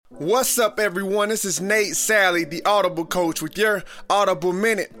What's up, everyone? This is Nate Sally, the Audible coach, with your Audible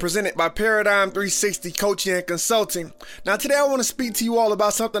Minute presented by Paradigm 360 Coaching and Consulting. Now, today I want to speak to you all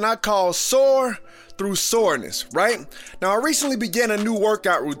about something I call Soar through Soreness, right? Now, I recently began a new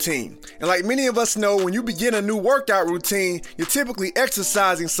workout routine. And like many of us know, when you begin a new workout routine, you're typically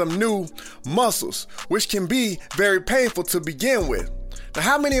exercising some new muscles, which can be very painful to begin with. Now,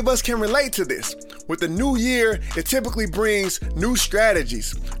 how many of us can relate to this? With the new year, it typically brings new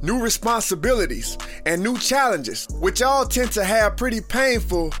strategies, new responsibilities, and new challenges, which all tend to have pretty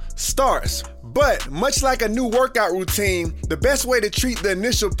painful starts. But much like a new workout routine, the best way to treat the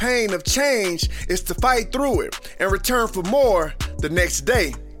initial pain of change is to fight through it and return for more the next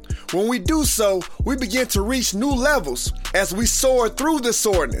day. When we do so, we begin to reach new levels as we soar through the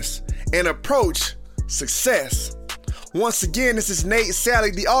soreness and approach success. Once again, this is Nate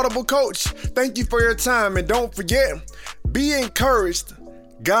Sally, the Audible coach. Thank you for your time, and don't forget, be encouraged.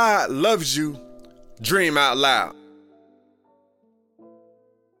 God loves you. Dream out loud.